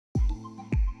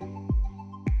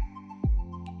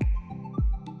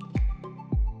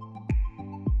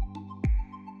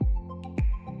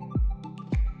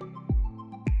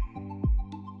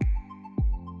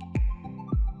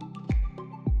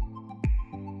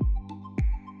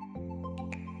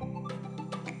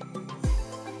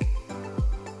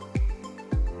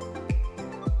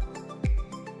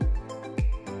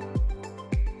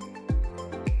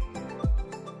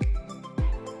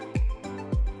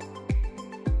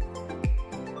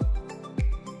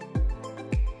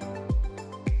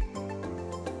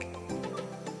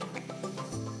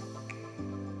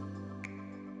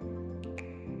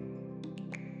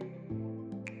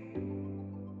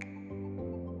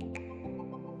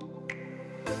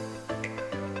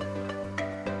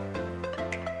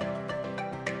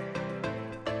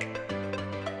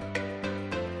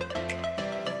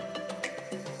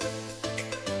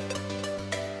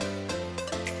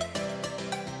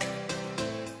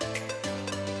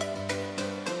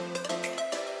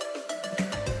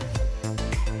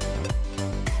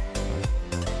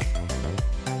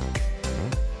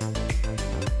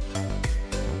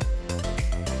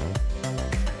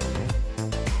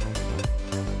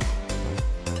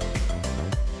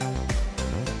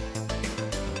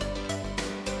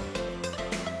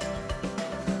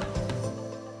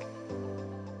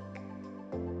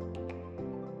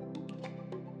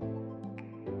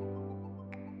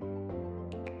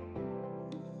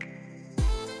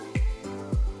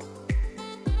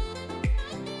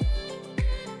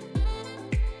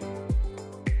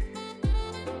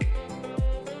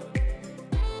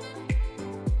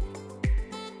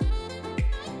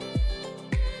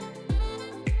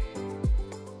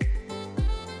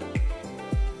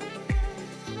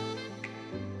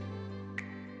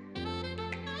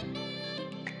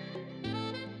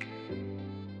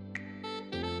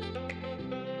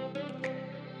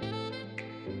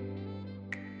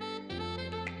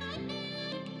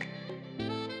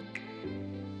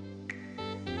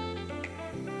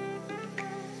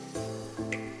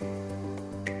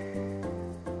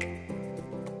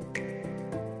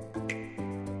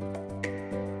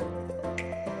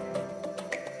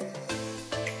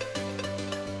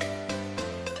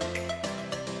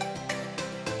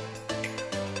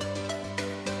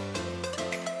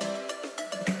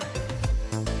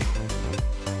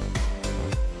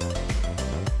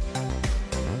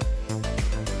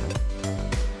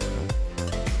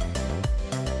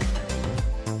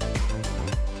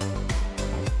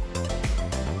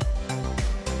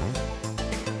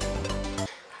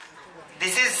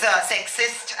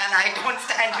sexist and I don't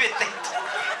stand with it.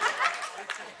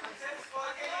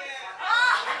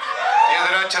 ये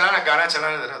जरा चलाना गाना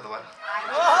चलाना जरा दोबारा.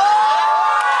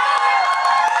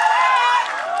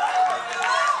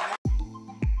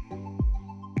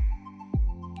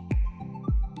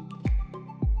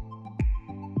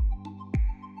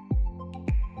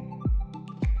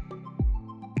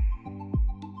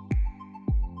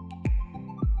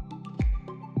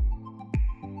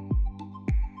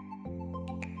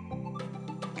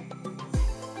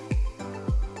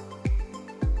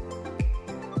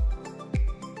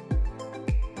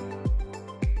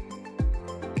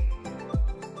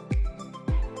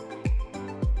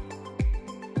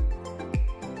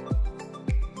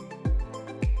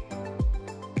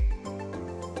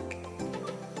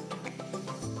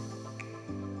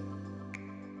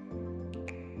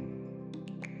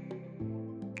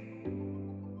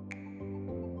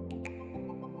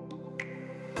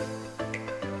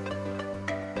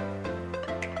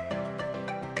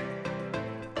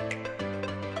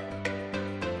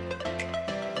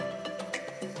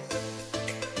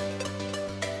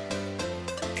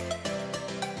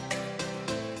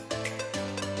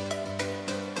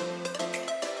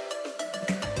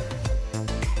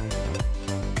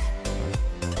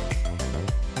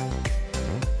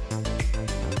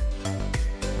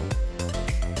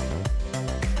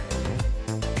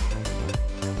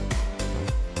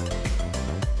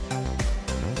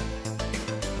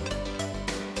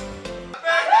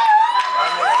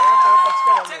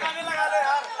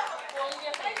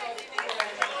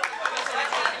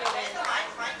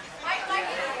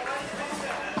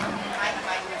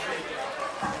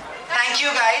 Thank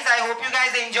you guys. I hope you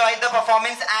guys enjoyed the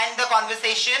performance and the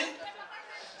conversation.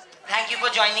 Thank you for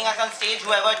joining us on stage,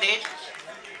 whoever did.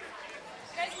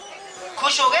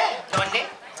 खुश हो गए लौंडे?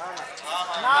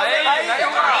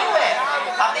 नहीं हुए?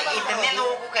 आपने इतने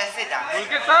लोगों को कैसे dance?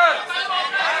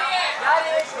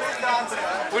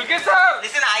 Pulkit sir.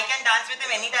 Listen, I can dance with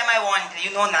him anytime I want.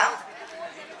 You know now.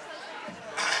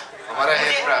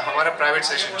 हमारा प्राइवेट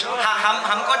सेशन चल रहा है. हाँ,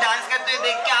 हमको डांस करते हुए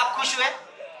देख के आप खुश हुए?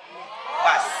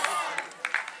 बस.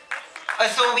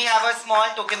 So we have a small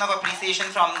token of appreciation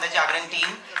from the Jagran team.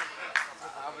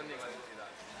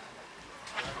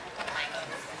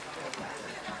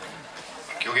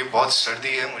 क्योंकि बहुत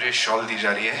सर्दी है, मुझे शॉल दी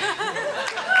जा रही है.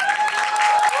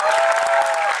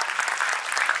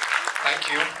 Thank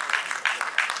you.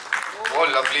 Oh,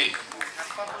 lovely.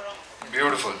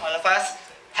 Beautiful. All of us.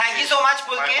 Thank you so much,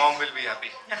 Pulkit. My mom will be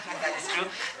happy. That is true.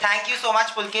 Thank you so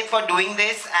much, Pulkit, for doing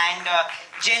this and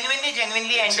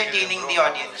genuinely entertaining the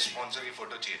audience. Sponsor की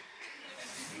photo चाहिए.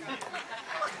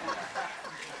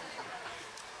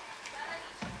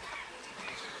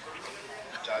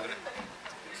 Jagran.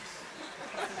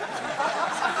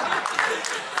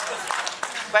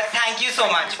 But thank you so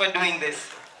much for doing this.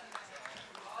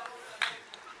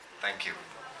 Thank you.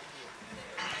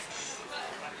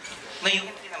 No, you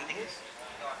can say something.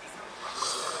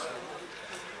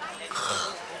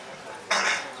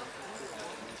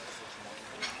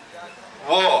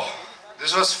 Whoa,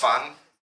 this was fun.